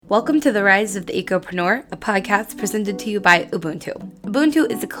Welcome to the Rise of the Ecopreneur, a podcast presented to you by Ubuntu. Ubuntu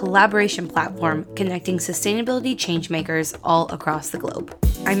is a collaboration platform connecting sustainability changemakers all across the globe.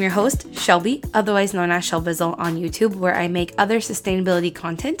 I'm your host, Shelby, otherwise known as Shelbizzle on YouTube, where I make other sustainability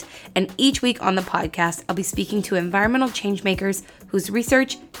content, and each week on the podcast, I'll be speaking to environmental changemakers whose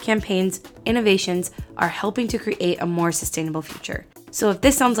research, campaigns, innovations are helping to create a more sustainable future. So if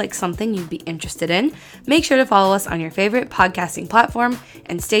this sounds like something you'd be interested in, make sure to follow us on your favorite podcasting platform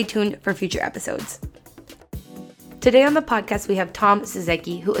and stay tuned for future episodes. Today on the podcast, we have Tom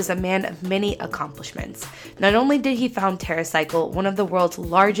Sazeki, who is a man of many accomplishments. Not only did he found TerraCycle, one of the world's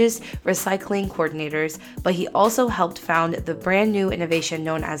largest recycling coordinators, but he also helped found the brand new innovation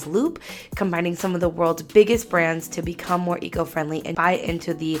known as Loop, combining some of the world's biggest brands to become more eco-friendly and buy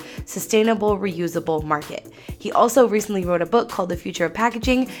into the sustainable, reusable market. He also recently wrote a book called The Future of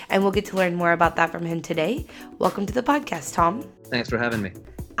Packaging, and we'll get to learn more about that from him today. Welcome to the podcast, Tom. Thanks for having me.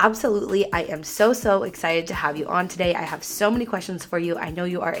 Absolutely. I am so excited to have you on today. I have so many questions for you. I know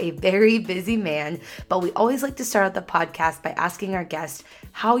you are a very busy man, but we always like to start out the podcast by asking our guests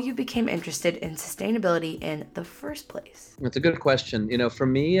how you became interested in sustainability in the first place. That's a good question. You know, for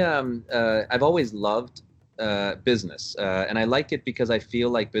me, I've always loved business, and I like it because I feel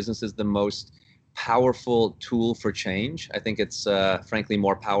like business is the most powerful tool for change. I think it's frankly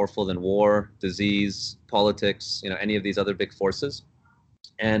more powerful than war, disease, politics, any of these other big forces.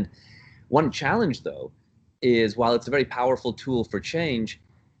 And one challenge, though, is while it's a very powerful tool for change,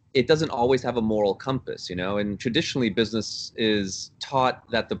 it doesn't always have a moral compass, and traditionally business is taught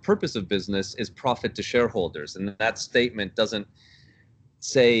that the purpose of business is profit to shareholders. And that statement doesn't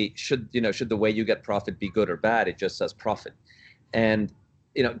say, should the way you get profit be good or bad? It just says profit. And,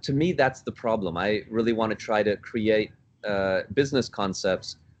 to me, that's the problem. I really want to try to create business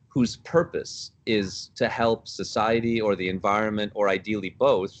concepts whose purpose is to help society or the environment, or ideally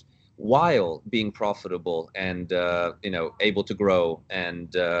both, while being profitable and able to grow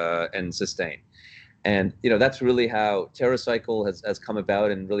and sustain. And that's really how TerraCycle has come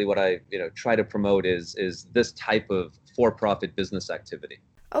about, and really what I try to promote is this type of for-profit business activity.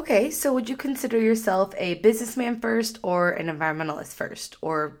 Okay, so would you consider yourself a businessman first or an environmentalist first,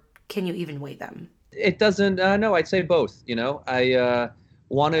 or can you even weigh them? It doesn't. No, I'd say both. I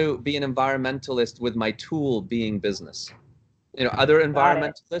want to be an environmentalist with my tool being business. Other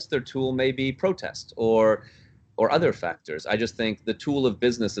environmentalists, their tool may be protest or other factors. I just think the tool of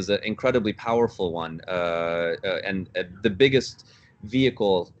business is an incredibly powerful one, and the biggest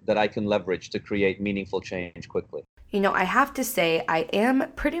vehicle that I can leverage to create meaningful change quickly. I have to say, I am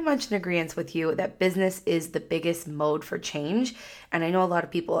pretty much in agreement with you that business is the biggest mode for change. And I know a lot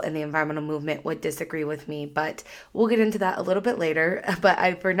of people in the environmental movement would disagree with me, but we'll get into that a little bit later. But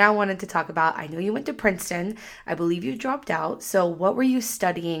I, for now, wanted to talk about, I know you went to Princeton. I believe you dropped out. So what were you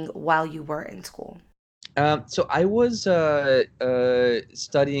studying while you were in school? So I was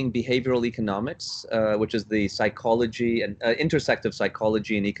studying behavioral economics, which is the psychology and intersect of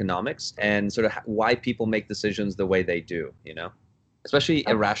psychology and economics, and sort of why people make decisions the way they do, especially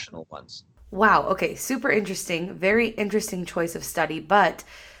irrational ones. Wow. Okay. Super interesting. Very interesting choice of study. But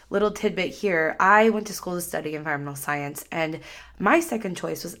little tidbit here, I went to school to study environmental science, and my second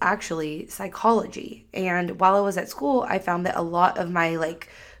choice was actually psychology. And while I was at school, I found that a lot of my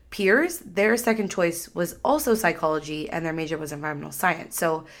peers, their second choice was also psychology and their major was environmental science.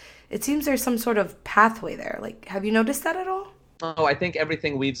 So it seems there's some sort of pathway there. Have you noticed that at all? Oh, I think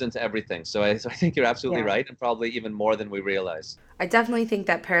everything weaves into everything. So I think you're absolutely right, and probably even more than we realize. I definitely think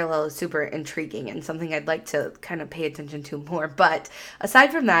that parallel is super intriguing and something I'd like to kind of pay attention to more. But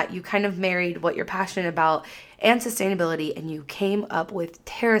aside from that, you kind of married what you're passionate about and sustainability, and you came up with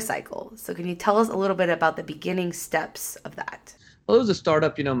TerraCycle. So can you tell us a little bit about the beginning steps of that? Well, it was a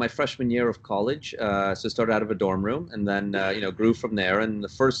startup, my freshman year of college. So it started out of a dorm room, and then, grew from there. And the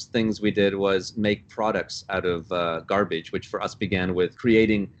first things we did was make products out of garbage, which for us began with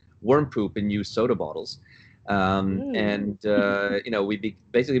creating worm poop in used soda bottles. And we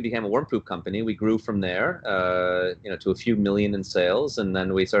basically became a worm poop company. We grew from there, to a few million in sales. And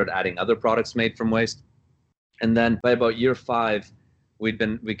then we started adding other products made from waste. And then by about year 5, we'd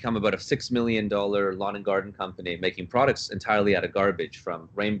become about a $6 million lawn and garden company, making products entirely out of garbage, from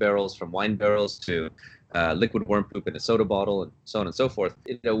rain barrels, from wine barrels, to liquid worm poop in a soda bottle, and so on and so forth.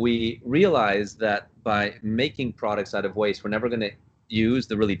 We realized that by making products out of waste, we're never going to use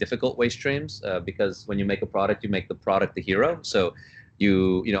the really difficult waste streams, because when you make a product, you make the product the hero. So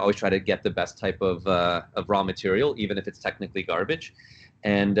you always try to get the best type of raw material, even if it's technically garbage.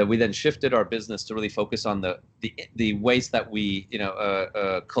 And we then shifted our business to really focus on the waste that we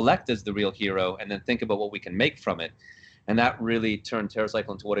collect as the real hero, and then think about what we can make from it. And that really turned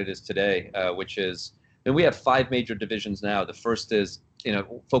TerraCycle into what it is today, which is, and we have 5 major divisions now. The first is,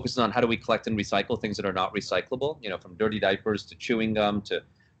 focusing on how do we collect and recycle things that are not recyclable, from dirty diapers to chewing gum to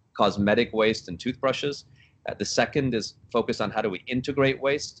cosmetic waste and toothbrushes. The second is focused on how do we integrate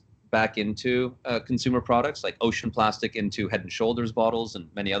waste back into consumer products like ocean plastic into Head and Shoulders bottles and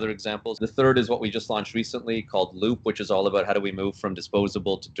many other examples. The third is what we just launched recently called Loop, which is all about how do we move from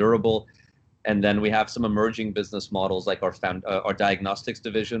disposable to durable. And then we have some emerging business models like our diagnostics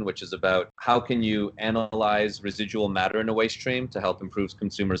division, which is about how can you analyze residual matter in a waste stream to help improve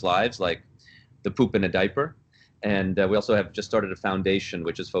consumers' lives, like the poop in a diaper. And we also have just started a foundation,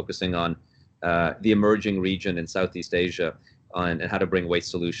 which is focusing on the emerging region in Southeast Asia and how to bring waste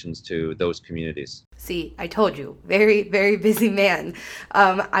solutions to those communities. See, I told you, very, very busy man.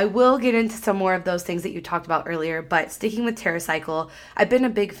 I will get into some more of those things that you talked about earlier, but sticking with TerraCycle, I've been a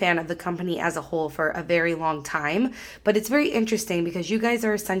big fan of the company as a whole for a very long time, but it's very interesting because you guys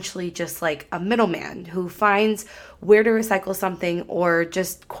are essentially just like a middleman who finds where to recycle something or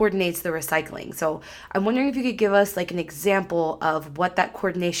just coordinates the recycling. So I'm wondering if you could give us like an example of what that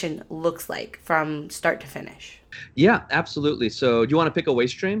coordination looks like from start to finish. Yeah, absolutely. So do you want to pick a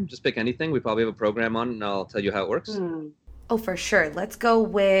waste stream? Just pick anything. We probably have a program on and I'll tell you how it works. Oh, for sure. Let's go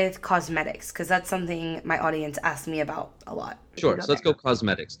with cosmetics because that's something my audience asks me about a lot. Sure. So let's go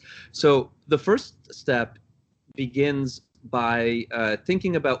cosmetics. So the first step begins by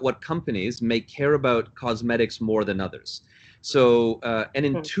thinking about what companies may care about cosmetics more than others. So an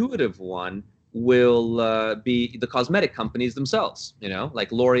intuitive one will be the cosmetic companies themselves,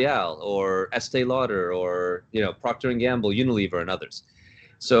 like L'Oreal or Estee Lauder or, Procter & Gamble, Unilever, and others.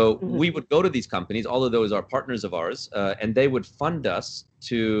 So we would go to these companies, all of those are partners of ours, and they would fund us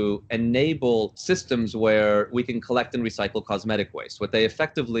to enable systems where we can collect and recycle cosmetic waste. What they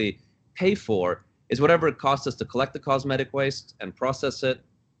effectively pay for is whatever it costs us to collect the cosmetic waste and process it,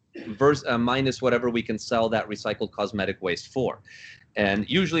 minus whatever we can sell that recycled cosmetic waste for. And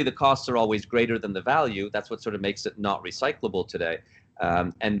usually the costs are always greater than the value. That's what sort of makes it not recyclable today.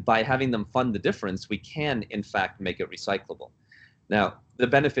 And by having them fund the difference, we can, in fact, make it recyclable. Now, the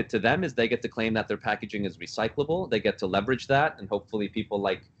benefit to them is they get to claim that their packaging is recyclable. They get to leverage that, and hopefully people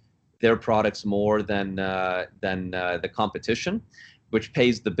like their products more than the competition, which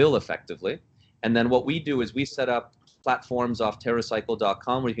pays the bill effectively. And then what we do is we set up platforms off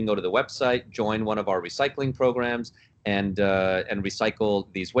TerraCycle.com where you can go to the website, join one of our recycling programs, and recycle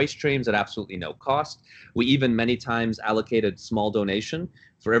these waste streams at absolutely no cost. We even many times allocate a small donation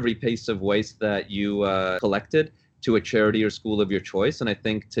for every piece of waste that you collected to a charity or school of your choice. And I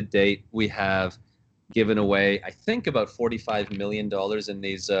think to date we have given away, I think, about $45 million in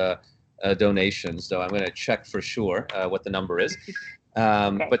these donations. So I'm going to check for sure what the number is,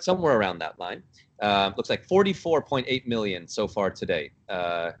 but somewhere around that line. Looks like 44.8 million so far today.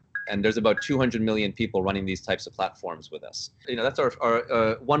 And there's about 200 million people running these types of platforms with us. That's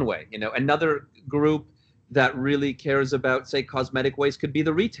our one way. Another group that really cares about, say, cosmetic waste could be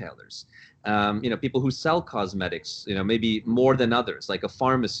the retailers. People who sell cosmetics, maybe more than others, like a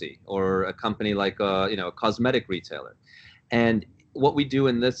pharmacy or a company like a cosmetic retailer. And what we do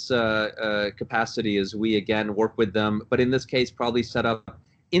in this capacity is we, again, work with them, but in this case, probably set up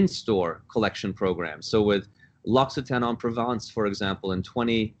in-store collection programs. So with L'Occitane en Provence, for example, in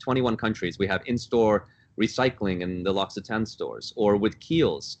 21 countries, we have in-store recycling in the L'Occitane stores. Or with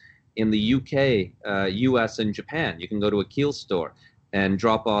Kiehl's in the UK, US, and Japan, you can go to a Kiehl's store and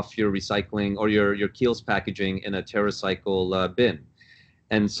drop off your recycling or your Kiehl's packaging in a TerraCycle bin.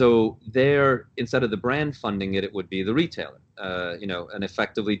 And so there, instead of the brand funding it, it would be the retailer, and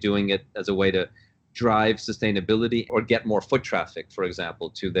effectively doing it as a way to drive sustainability or get more foot traffic, for example,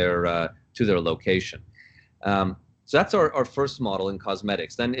 to their location. So that's our first model in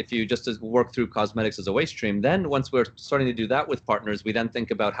cosmetics. Then if you just work through cosmetics as a waste stream, then once we're starting to do that with partners, we then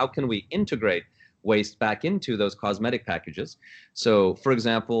think about how can we integrate waste back into those cosmetic packages. So for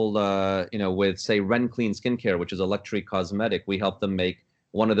example, with say Ren Clean Skincare, which is a luxury cosmetic, we help them make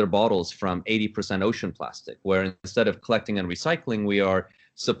one of their bottles from 80% ocean plastic, where instead of collecting and recycling, we are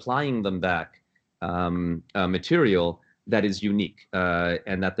supplying them back material that is unique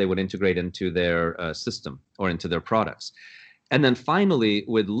and that they would integrate into their system or into their products. And then finally,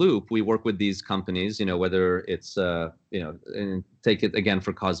 with Loop, we work with these companies, whether it's, and take it again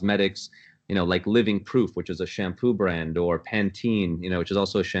for cosmetics, like Living Proof, which is a shampoo brand, or Pantene, which is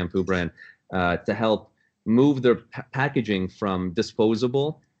also a shampoo brand, to help move their packaging from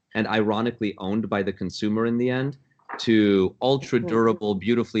disposable and ironically owned by the consumer in the end to ultra durable,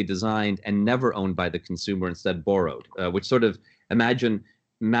 beautifully designed, and never owned by the consumer, instead borrowed, which sort of imagine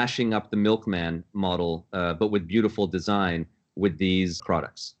mashing up the milkman model, but with beautiful design with these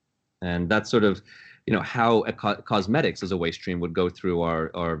products. And that's sort of, how cosmetics as a waste stream would go through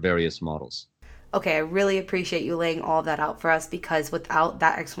our various models. Okay, I really appreciate you laying all of that out for us, because without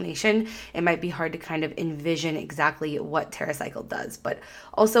that explanation, it might be hard to kind of envision exactly what TerraCycle does. But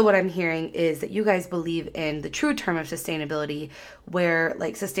also, what I'm hearing is that you guys believe in the true term of sustainability, where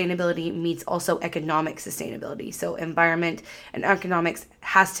like sustainability meets also economic sustainability. So, environment and economics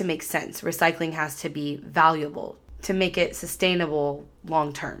has to make sense. Recycling has to be valuable to make it sustainable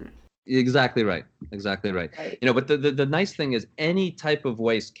long term. Exactly right. Exactly right. Right. But the nice thing is any type of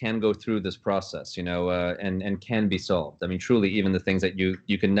waste can go through this process, and can be solved. I mean, truly, even the things that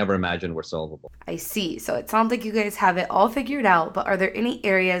you can never imagine were solvable. I see. So it sounds like you guys have it all figured out, but are there any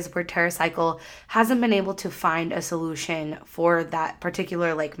areas where TerraCycle hasn't been able to find a solution for that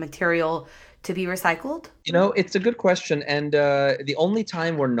particular like material to be recycled? It's a good question. And the only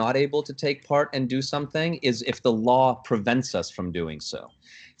time we're not able to take part and do something is if the law prevents us from doing so.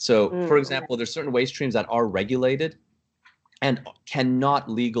 So, for example, there's certain waste streams that are regulated and cannot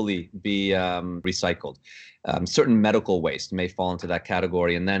legally be recycled. Certain medical waste may fall into that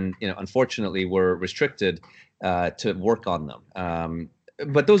category, and then unfortunately, we're restricted to work on them.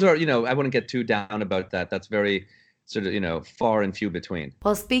 But those are, I wouldn't get too down about that. That's very sort of far and few between.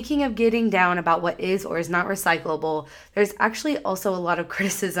 Well, speaking of getting down about what is or is not recyclable, there's actually also a lot of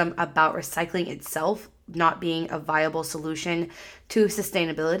criticism about recycling itself not being a viable solution to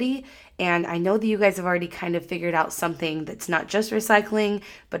sustainability. And I know that you guys have already kind of figured out something that's not just recycling,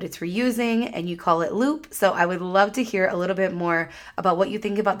 but it's reusing, and you call it Loop. So I would love to hear a little bit more about what you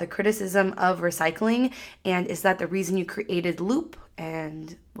think about the criticism of recycling. And is that the reason you created Loop?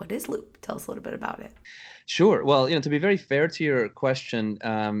 And what is Loop? Tell us a little bit about it. Sure. Well, to be very fair to your question,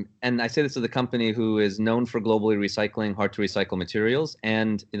 and I say this to the company who is known for globally recycling hard to recycle materials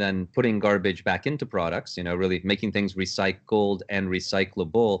and then putting garbage back into products, really making things recycled and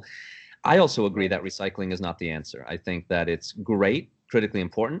recyclable. I also agree that recycling is not the answer. I think that it's great, critically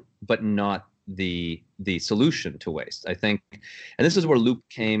important, but not the solution to waste. I think, and this is where Loop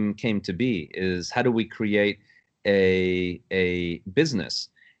came to be, is how do we create a business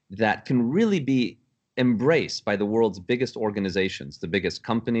that can really be embraced by the world's biggest organizations, the biggest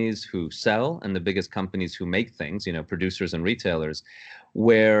companies who sell and the biggest companies who make things, producers and retailers,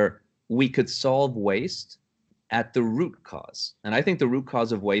 where we could solve waste at the root cause. And I think the root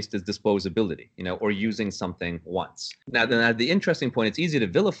cause of waste is disposability, or using something once. Now, then at the interesting point, it's easy to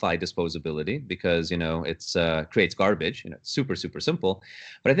vilify disposability because, it's creates garbage. It's super, super simple.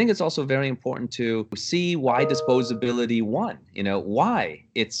 But I think it's also very important to see why disposability won, why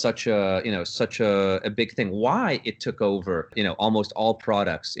it's such a big thing, why it took over, almost all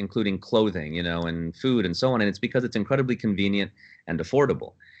products, including clothing, and food and so on. And it's because it's incredibly convenient and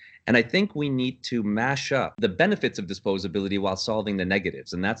affordable. And I think we need to mash up the benefits of disposability while solving the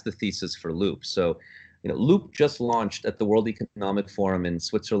negatives. And that's the thesis for Loop. So, Loop just launched at the World Economic Forum in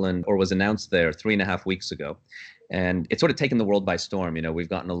Switzerland, or was announced there 3.5 weeks ago. And it's sort of taken the world by storm. We've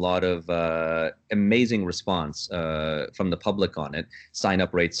gotten a lot of amazing response from the public on it.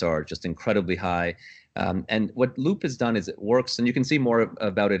 Sign-up rates are just incredibly high. And what Loop has done is it works, and you can see more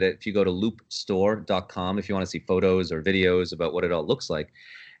about it if you go to loopstore.com if you want to see photos or videos about what it all looks like.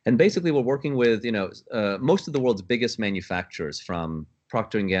 And basically, we're working with most of the world's biggest manufacturers, from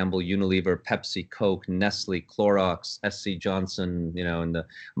Procter & Gamble, Unilever, Pepsi, Coke, Nestle, Clorox, SC Johnson, and the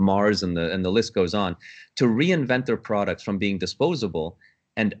Mars, and the list goes on, to reinvent their products from being disposable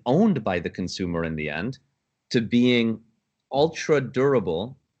and owned by the consumer in the end to being ultra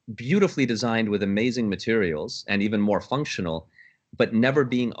durable, beautifully designed with amazing materials and even more functional, but never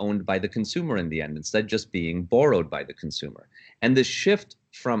being owned by the consumer in the end, instead just being borrowed by the consumer. And this shift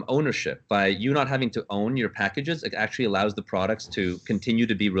from ownership, by you not having to own your packages, it actually allows the products to continue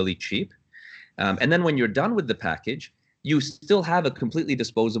to be really cheap. And then when you're done with the package, you still have a completely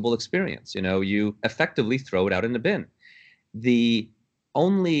disposable experience. You effectively throw it out in the bin. The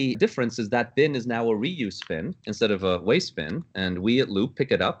only difference is that bin is now a reuse bin instead of a waste bin, and we at Loop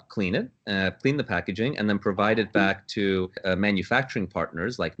pick it up, clean it, clean the packaging, and then provide it back to manufacturing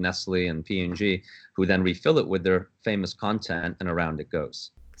partners like Nestle and P&G, who then refill it with their famous content, and around it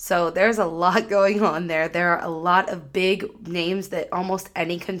goes. So there's a lot going on there. There are a lot of big names that almost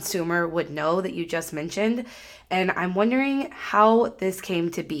any consumer would know that you just mentioned. And I'm wondering how this came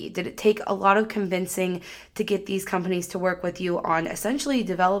to be. Did it take a lot of convincing to get these companies to work with you on essentially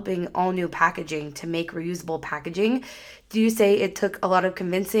developing all new packaging to make reusable packaging? Do you say it took a lot of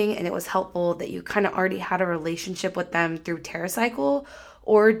convincing and it was helpful that you kind of already had a relationship with them through TerraCycle?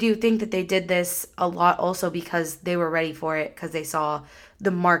 Or do you think that they did this a lot also because they were ready for it, because they saw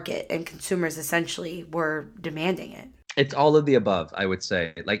the market and consumers essentially were demanding it? It's all of the above, I would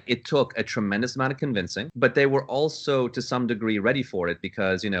say. Like it took a tremendous amount of convincing, but they were also to some degree ready for it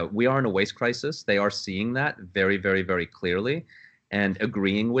because, we are in a waste crisis. They are seeing that very, very, very clearly and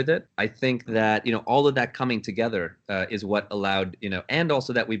agreeing with it. I think that, all of that coming together is what allowed, and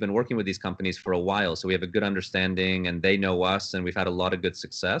also that we've been working with these companies for a while. So we have a good understanding and they know us and we've had a lot of good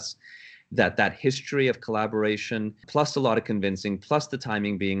success. That history of collaboration, plus a lot of convincing, plus the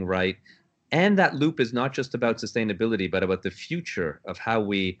timing being right, and that loop is not just about sustainability, but about the future of how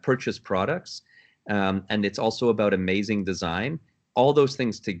we purchase products. And it's also about amazing design. All those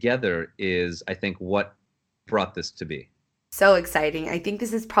things together is, I think, what brought this to be. So exciting. I think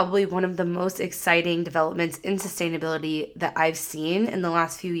this is probably one of the most exciting developments in sustainability that I've seen in the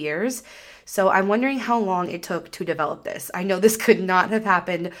last few years. So I'm wondering how long it took to develop this. I know this could not have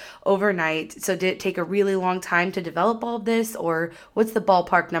happened overnight. So did it take a really long time to develop all of this, or what's the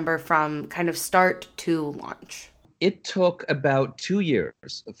ballpark number from kind of start to launch? It took about 2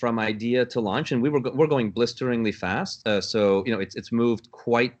 years from idea to launch, and we're going blisteringly fast. So it's moved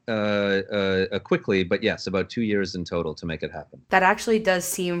quite quickly, but yes, about 2 years in total to make it happen. That actually does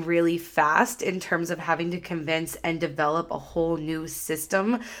seem really fast in terms of having to convince and develop a whole new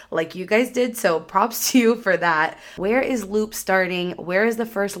system like you guys did. So props to you for that. Where is Loop starting? Where is the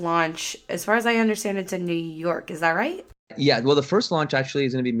first launch? As far as I understand, it's in New York. Is that right? Yeah. Well, the first launch actually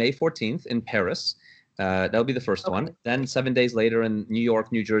is going to be May 14th in Paris. That'll be the first one. Then 7 days later in New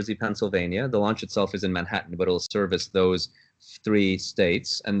York, New Jersey, Pennsylvania. The launch itself is in Manhattan, but it'll service those 3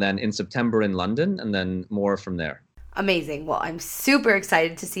 states. And then in September in London, and then more from there. Amazing. Well, I'm super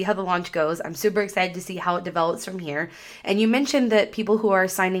excited to see how the launch goes. I'm super excited to see how it develops from here. And you mentioned that people who are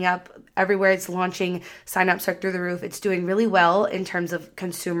signing up everywhere it's launching, sign-ups are through the roof. It's doing really well in terms of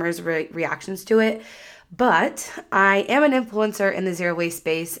consumers' reactions to it. But I am an influencer in the zero waste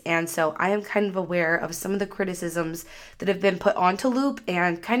space, and so I am kind of aware of some of the criticisms that have been put onto Loop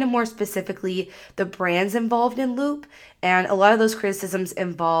and kind of more specifically the brands involved in Loop. And a lot of those criticisms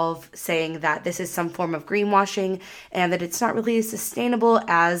involve saying that this is some form of greenwashing and that it's not really as sustainable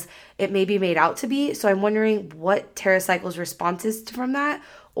as it may be made out to be. So I'm wondering what TerraCycle's response is from that,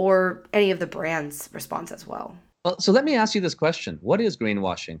 or any of the brand's response as well. Well, so let me ask you this question. What is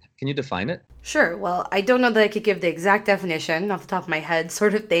greenwashing? Can you define it? Sure. Well, I don't know that I could give the exact definition off the top of my head,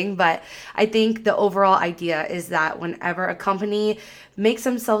 sort of thing, but I think the overall idea is that whenever a company makes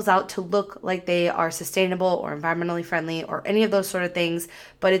themselves out to look like they are sustainable or environmentally friendly or any of those sort of things,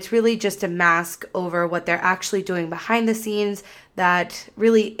 but it's really just a mask over what they're actually doing behind the scenes that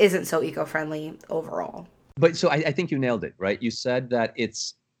really isn't so eco-friendly overall. But so I think you nailed it, right? You said that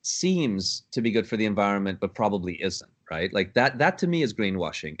it's seems to be good for the environment, but probably isn't, right? Like that to me is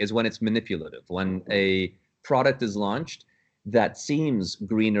greenwashing, is when it's manipulative, when a product is launched that seems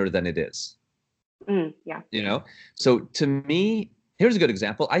greener than it is. Yeah. So to me, here's a good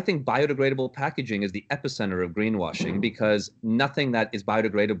example. I think biodegradable packaging is the epicenter of greenwashing because nothing that is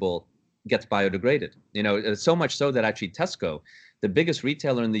biodegradable gets biodegraded. So much so that actually Tesco, the biggest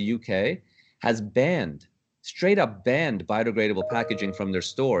retailer in the UK, has straight up banned biodegradable packaging from their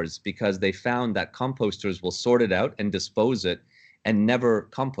stores because they found that composters will sort it out and dispose it and never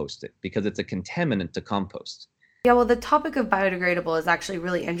compost it because it's a contaminant to compost. Yeah, well, the topic of biodegradable is actually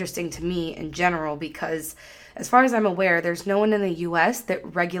really interesting to me in general because, as far as I'm aware, there's no one in the US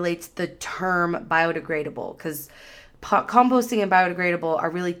that regulates the term biodegradable because composting and biodegradable are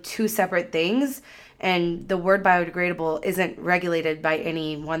really two separate things. And the word biodegradable isn't regulated by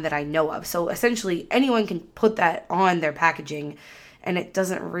anyone that I know of. So essentially, anyone can put that on their packaging and it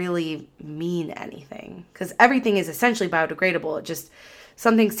doesn't really mean anything because everything is essentially biodegradable. It just,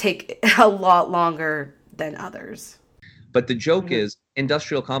 some things take a lot longer than others. But the joke is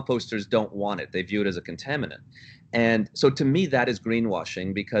industrial composters don't want it. They view it as a contaminant. And so to me, that is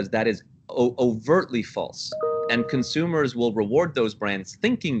greenwashing because that is overtly false. And consumers will reward those brands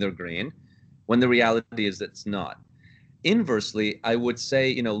thinking they're green when the reality is that it's not. Inversely, I would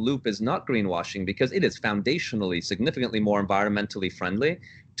say, Loop is not greenwashing because it is foundationally significantly more environmentally friendly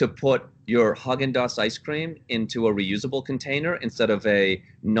to put your Haagen-Dazs ice cream into a reusable container instead of a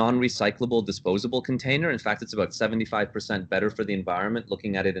non-recyclable disposable container. In fact, it's about 75% better for the environment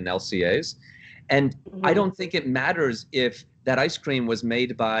looking at it in LCAs. And I don't think it matters if that ice cream was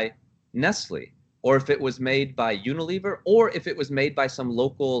made by Nestle, or if it was made by Unilever, or if it was made by some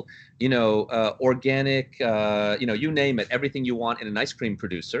local, organic, you name it, everything you want in an ice cream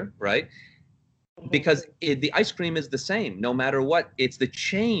producer, right? Because the ice cream is the same, no matter what. It's the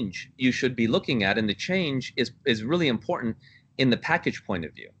change you should be looking at, and the change is really important in the package point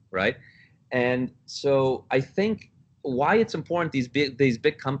of view, right? And so I think why it's important these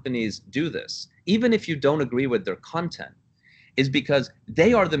big companies do this, even if you don't agree with their content, is because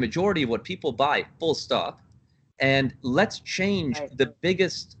they are the majority of what people buy, full stop. And let's change Right. the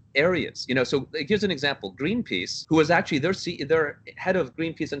biggest areas. So like, here's an example. Greenpeace, who was actually their head of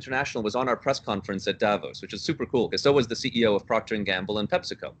Greenpeace International, was on our press conference at Davos, which is super cool, because so was the CEO of Procter & Gamble and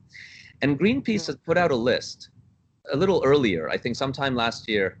PepsiCo. And Greenpeace has put out a list a little earlier, I think sometime last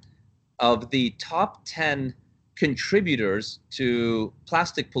year, of the top 10 contributors to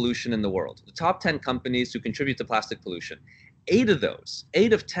plastic pollution in the world. The top 10 companies who contribute to plastic pollution. 8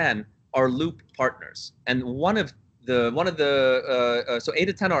 of 10 are Loop partners, and so 8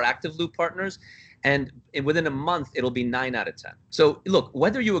 of 10 are active Loop partners, and within a month it'll be 9 out of 10. So look,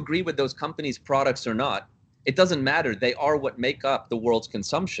 whether you agree with those companies' products or not, it doesn't matter. They are what make up the world's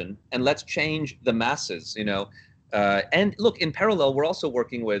consumption, and let's change the masses. And look, in parallel, we're also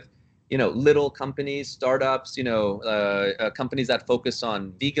working with little companies, startups, companies that focus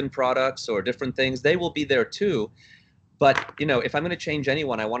on vegan products or different things. They will be there too. But, if I'm going to change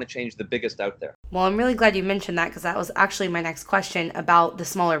anyone, I want to change the biggest out there. Well, I'm really glad you mentioned that, because that was actually my next question about the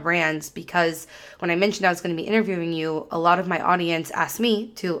smaller brands, because when I mentioned I was going to be interviewing you, a lot of my audience asked me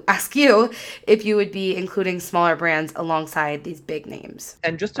to ask you if you would be including smaller brands alongside these big names.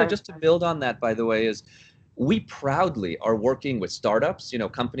 And just to build on that, by the way, is we proudly are working with startups,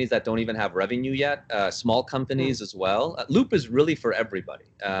 companies that don't even have revenue yet, small companies as well. Loop is really for everybody.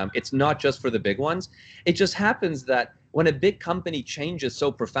 It's not just for the big ones. It just happens that when a big company changes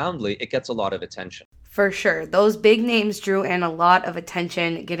so profoundly, it gets a lot of attention. For sure. Those big names drew in a lot of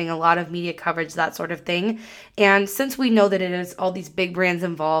attention, getting a lot of media coverage, that sort of thing. And since we know that it is all these big brands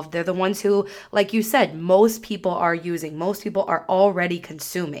involved, they're the ones who, like you said, most people are using, most people are already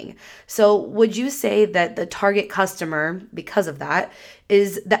consuming. So would you say that the target customer, because of that,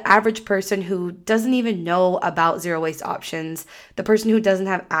 is the average person who doesn't even know about zero waste options, the person who doesn't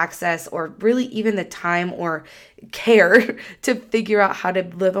have access or really even the time or care to figure out how to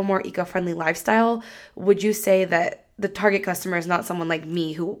live a more eco-friendly lifestyle? Would you say that the target customer is not someone like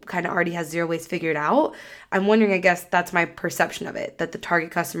me who kind of already has zero waste figured out? I'm wondering, I guess that's my perception of it, that the target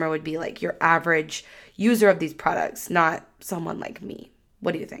customer would be like your average user of these products, not someone like me.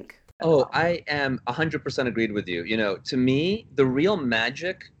 What do you think? Oh, I am 100% agreed with you. To me, the real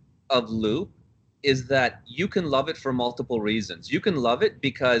magic of Loop is that you can love it for multiple reasons. You can love it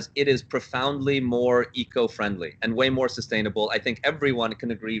because it is profoundly more eco-friendly and way more sustainable. I think everyone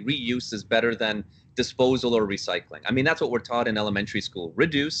can agree reuse is better than disposal or recycling. I mean, that's what we're taught in elementary school.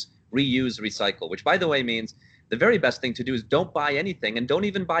 Reduce, reuse, recycle, which, by the way, means the very best thing to do is don't buy anything, and don't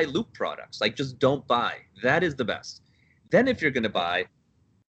even buy Loop products. Like, just don't buy. That is the best. Then if you're going to buy,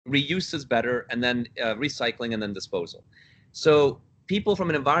 reuse is better, and then recycling, and then disposal. So people from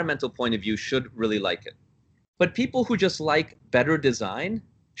an environmental point of view should really like it. But people who just like better design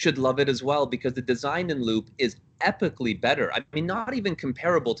should love it as well, because the design in Loop is epically better. I mean, not even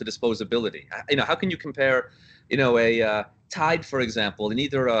comparable to disposability. How can you compare, a Tide, for example, in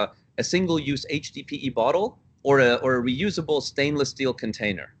either a single-use HDPE bottle or a reusable stainless steel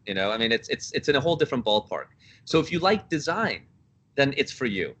container? I mean, it's in a whole different ballpark. So if you like design, then it's for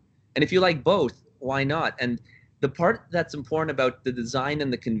you. And if you like both, why not? And the part that's important about the design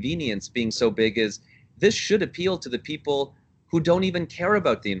and the convenience being so big is this should appeal to the people who don't even care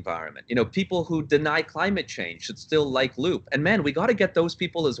about the environment. People who deny climate change should still like Loop. And man, we got to get those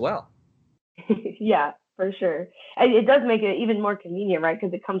people as well. Yeah, for sure. And it does make it even more convenient, right?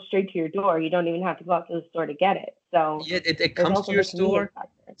 Because it comes straight to your door. You don't even have to go out to the store to get it. So yeah, it comes to your store.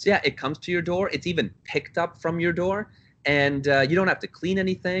 So yeah, it comes to your door. It's even picked up from your door. And you don't have to clean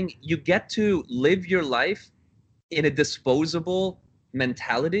anything. You get to live your life in a disposable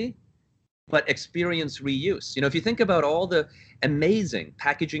mentality, but experience reuse. If you think about all the amazing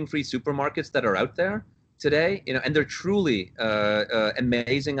packaging-free supermarkets that are out there today, and they're truly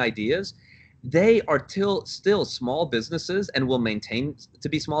amazing ideas, they are still small businesses and will maintain to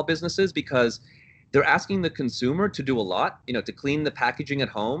be small businesses because they're asking the consumer to do a lot, to clean the packaging at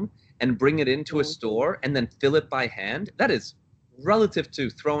home and bring it into a store and then fill it by hand. That is, relative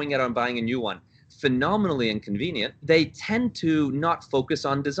to throwing it on buying a new one, phenomenally inconvenient. They tend to not focus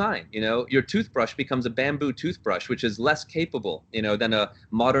on design. Your toothbrush becomes a bamboo toothbrush, which is less capable, than a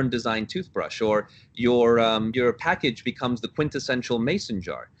modern design toothbrush, or your package becomes the quintessential mason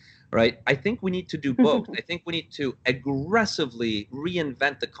jar. Right? I think we need to do both. I think we need to aggressively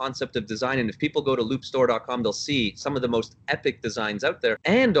reinvent the concept of design. And if people go to loopstore.com, they'll see some of the most epic designs out there,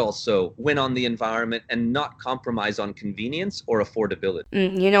 and also win on the environment and not compromise on convenience or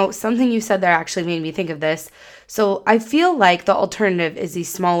affordability. Something you said there actually made me think of this. So I feel like the alternative is these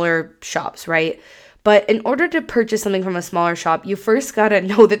smaller shops, right? But in order to purchase something from a smaller shop, you first got to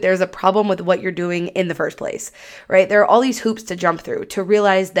know that there's a problem with what you're doing in the first place, right? There are all these hoops to jump through to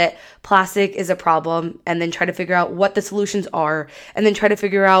realize that plastic is a problem, and then try to figure out what the solutions are, and then try to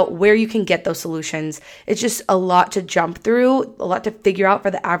figure out where you can get those solutions. It's just a lot to jump through, a lot to figure out for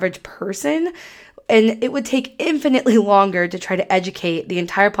the average person. And it would take infinitely longer to try to educate the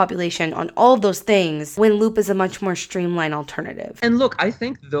entire population on all of those things when Loop is a much more streamlined alternative. And look, I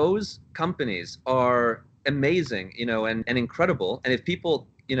think those companies are amazing, and incredible. And if people,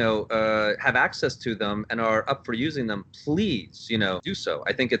 have access to them and are up for using them, please, do so.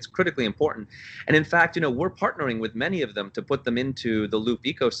 I think it's critically important. And in fact, we're partnering with many of them to put them into the Loop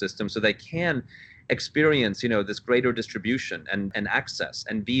ecosystem so they can experience, this greater distribution and access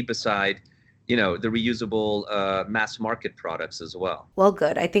and be beside the reusable mass market products as well. Well,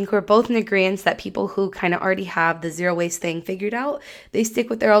 good. I think we're both in agreement that people who kind of already have the zero waste thing figured out, they stick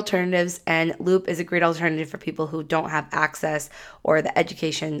with their alternatives, and Loop is a great alternative for people who don't have access or the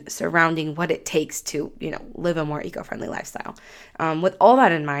education surrounding what it takes to, live a more eco-friendly lifestyle. With all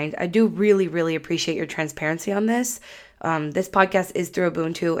that in mind, I do really, really appreciate your transparency on this. This podcast is through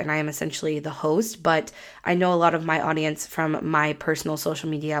Ubuntu, and I am essentially the host, but I know a lot of my audience from my personal social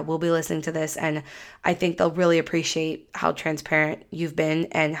media will be listening to this, and I think they'll really appreciate how transparent you've been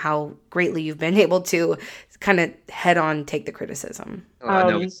and how greatly you've been able to kind of head on take the criticism.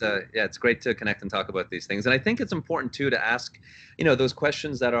 No, it's great to connect and talk about these things. And I think it's important too to ask, those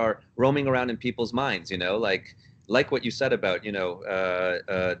questions that are roaming around in people's minds, like what you said about,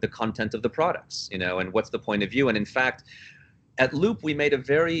 the content of the products, and what's the point of view. And in fact, at Loop, we made a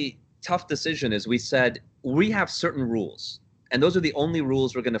very tough decision as we said, we have certain rules, and those are the only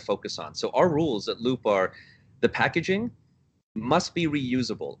rules we're going to focus on. So our rules at Loop are the packaging must be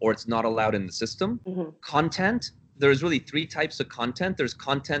reusable or it's not allowed in the system. Mm-hmm. Content, there's really three types of content. There's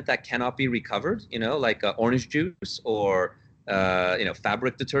content that cannot be recovered, like orange juice or,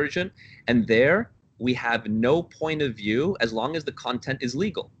 fabric detergent. And there, we have no point of view as long as the content is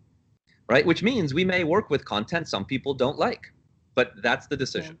legal, right? Which means we may work with content some people don't like, but that's the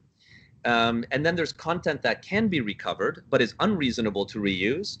decision. Yeah. And then there's content that can be recovered, but is unreasonable to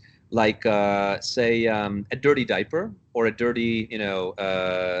reuse, like say a dirty diaper or a dirty,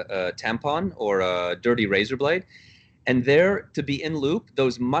 tampon or a dirty razor blade. And there, to be in Loop,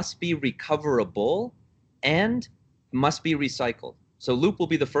 those must be recoverable and must be recycled. So Loop will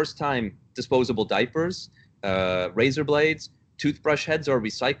be the first time disposable diapers, razor blades, toothbrush heads are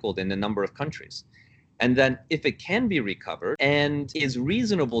recycled in a number of countries. And then if it can be recovered and is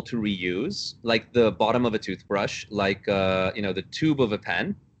reasonable to reuse, like the bottom of a toothbrush, like the tube of a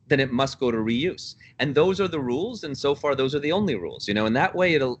pen, then it must go to reuse. And those are the rules. And so far, those are the only rules. And that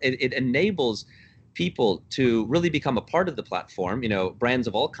way it enables people to really become a part of the platform, brands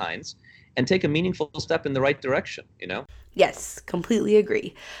of all kinds, and take a meaningful step in the right direction, Yes, completely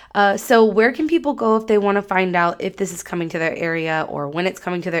agree. So where can people go if they want to find out if this is coming to their area or when it's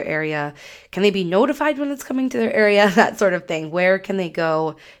coming to their area? Can they be notified when it's coming to their area? That sort of thing. Where can they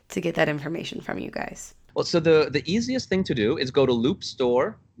go to get that information from you guys? Well, so the easiest thing to do is go to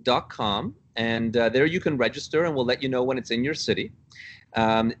loopstore.com, and there you can register, and we'll let you know when it's in your city.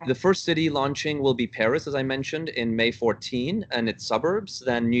 The first city launching will be Paris, as I mentioned, in May 14 and its suburbs,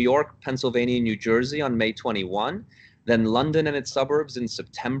 then New York, Pennsylvania, New Jersey on May 21, then London and its suburbs in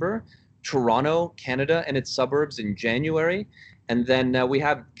September, Toronto, Canada and its suburbs in January, and then we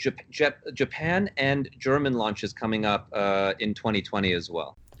have Japan and German launches coming up in 2020 as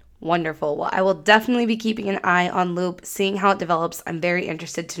well. Wonderful. Well, I will definitely be keeping an eye on Loop, seeing how it develops. I'm very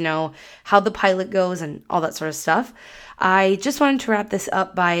interested to know how the pilot goes and all that sort of stuff. I just wanted to wrap this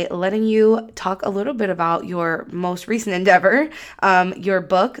up by letting you talk a little bit about your most recent endeavor, your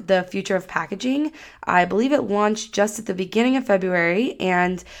book, The Future of Packaging. I believe it launched just at the beginning of February,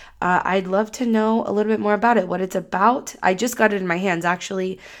 and I'd love to know a little bit more about it, what it's about. I just got it in my hands,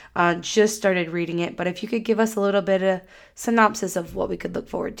 actually, just started reading it, but if you could give us a little bit of synopsis of what we could look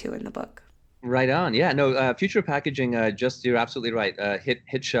forward to in the book. Right on. Yeah, no, Future Packaging, you're absolutely right,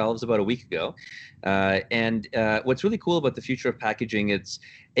 hit shelves about a week ago. And what's really cool about the Future of Packaging, it's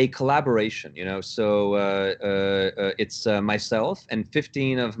a collaboration, so it's myself and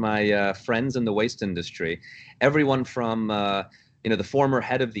 15 of my friends in the waste industry, everyone from the former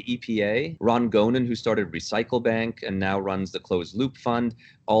head of the EPA, Ron Gonen, who started Recycle Bank and now runs the Closed Loop Fund,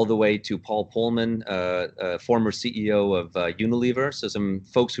 all the way to Paul Pullman, former CEO of Unilever. So some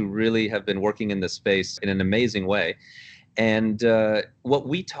folks who really have been working in this space in an amazing way. And what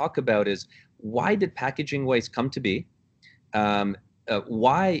we talk about is, why did packaging waste come to be?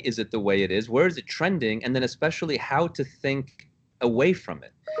 Why is it the way it is? Where is it trending? And then especially how to think away from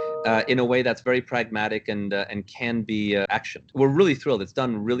it. in a way that's very pragmatic and can be actioned. We're really thrilled. It's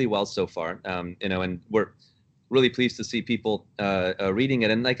done really well so far, and we're really pleased to see people reading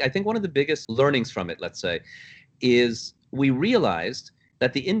it. And like, I think one of the biggest learnings from it, let's say, is we realized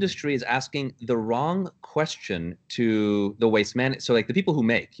that the industry is asking the wrong question to the waste man. So like the people who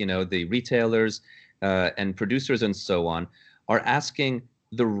make, the retailers and producers and so on, are asking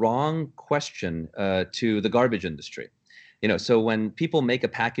the wrong question to the garbage industry. So when people make a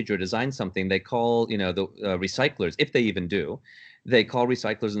package or design something, they call, the recyclers, if they even do, they call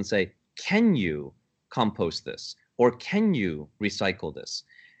recyclers and say, can you compost this? Or can you recycle this?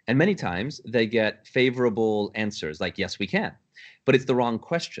 And many times they get favorable answers like, yes, we can. But it's the wrong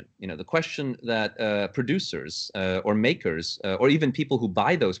question. The question that producers or makers or even people who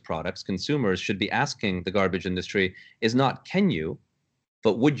buy those products, consumers, should be asking the garbage industry is not, can you,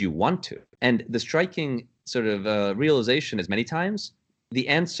 but would you want to? And the striking sort of realization is many times the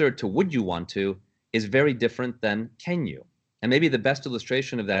answer to would you want to is very different than can you. And maybe the best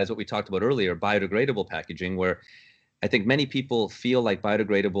illustration of that is what we talked about earlier, biodegradable packaging, where I think many people feel like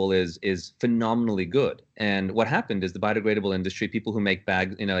biodegradable is phenomenally good. And what happened is the biodegradable industry, people who make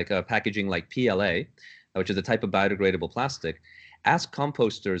bags, like packaging like PLA, which is a type of biodegradable plastic, asked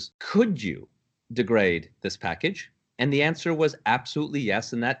composters, could you degrade this package? And the answer was absolutely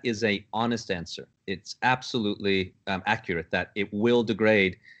yes. And that is an honest answer. It's absolutely accurate that it will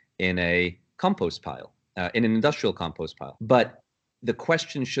degrade in a compost pile, in an industrial compost pile. But the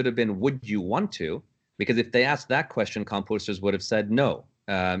question should have been, would you want to? Because if they asked that question, composters would have said no.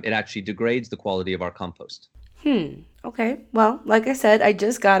 It actually degrades the quality of our compost. Okay. Well, like I said, I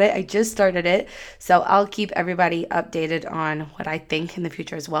just got it. I just started it. So I'll keep everybody updated on what I think in the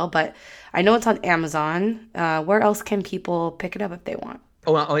future as well. But I know it's on Amazon. Where else can people pick it up if they want?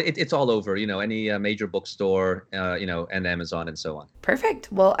 It's all over, any major bookstore, and Amazon and so on.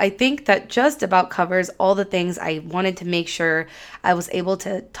 Perfect. Well, I think that just about covers all the things I wanted to make sure I was able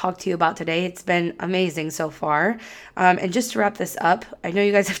to talk to you about today. It's been amazing so far. And just to wrap this up, I know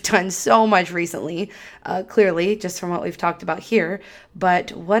you guys have done so much recently, clearly, just from what we've talked about here.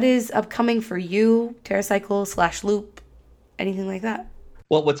 But what is upcoming for you, TerraCycle / Loop, anything like that?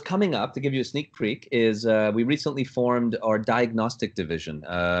 Well, what's coming up, to give you a sneak peek, is we recently formed our diagnostic division,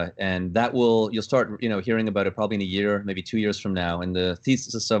 and that you'll start, hearing about it probably in a year, maybe 2 years from now. And the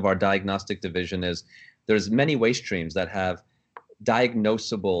thesis of our diagnostic division is there's many waste streams that have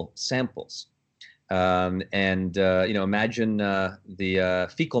diagnosable samples. Imagine the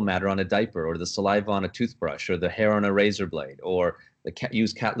fecal matter on a diaper, or the saliva on a toothbrush, or the hair on a razor blade, or the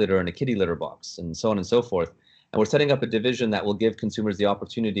used cat litter in a kitty litter box, and so on and so forth. And we're setting up a division that will give consumers the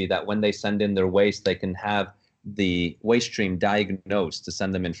opportunity that when they send in their waste, they can have the waste stream diagnosed to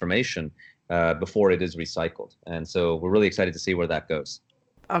send them information before it is recycled. And so we're really excited to see where that goes.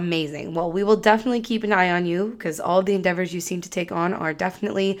 Amazing. Well, we will definitely keep an eye on you, because all the endeavors you seem to take on are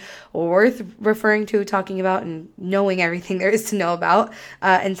definitely worth referring to, talking about, and knowing everything there is to know about.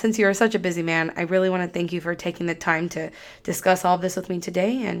 And since you're such a busy man, I really want to thank you for taking the time to discuss all of this with me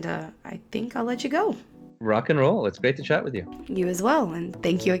today. And I think I'll let you go. Rock and roll. It's great to chat with you. You as well. And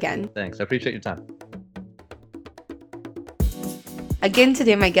thank you again. Thanks. I appreciate your time. Again,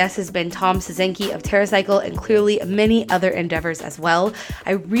 today my guest has been Tom Szyzenki of TerraCycle, and clearly many other endeavors as well.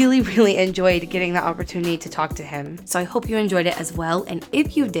 I really, really enjoyed getting the opportunity to talk to him. So I hope you enjoyed it as well. And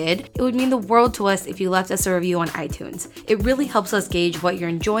if you did, it would mean the world to us if you left us a review on iTunes. It really helps us gauge what you're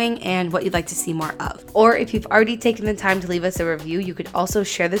enjoying and what you'd like to see more of. Or if you've already taken the time to leave us a review, you could also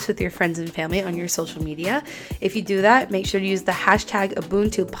share this with your friends and family on your social media. If you do that, make sure to use the hashtag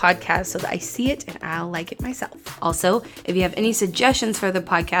Ubuntu podcast so that I see it and I'll like it myself. Also, if you have any suggestions for the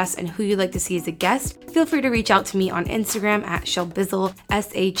podcast and who you'd like to see as a guest, feel free to reach out to me on Instagram at Shelbizzle,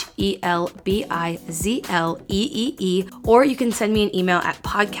 SHELBIZLEEE, or you can send me an email at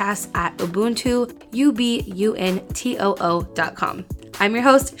podcast@ubuntu.com. I'm your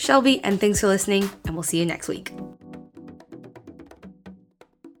host, Shelby, and thanks for listening, and we'll see you next week.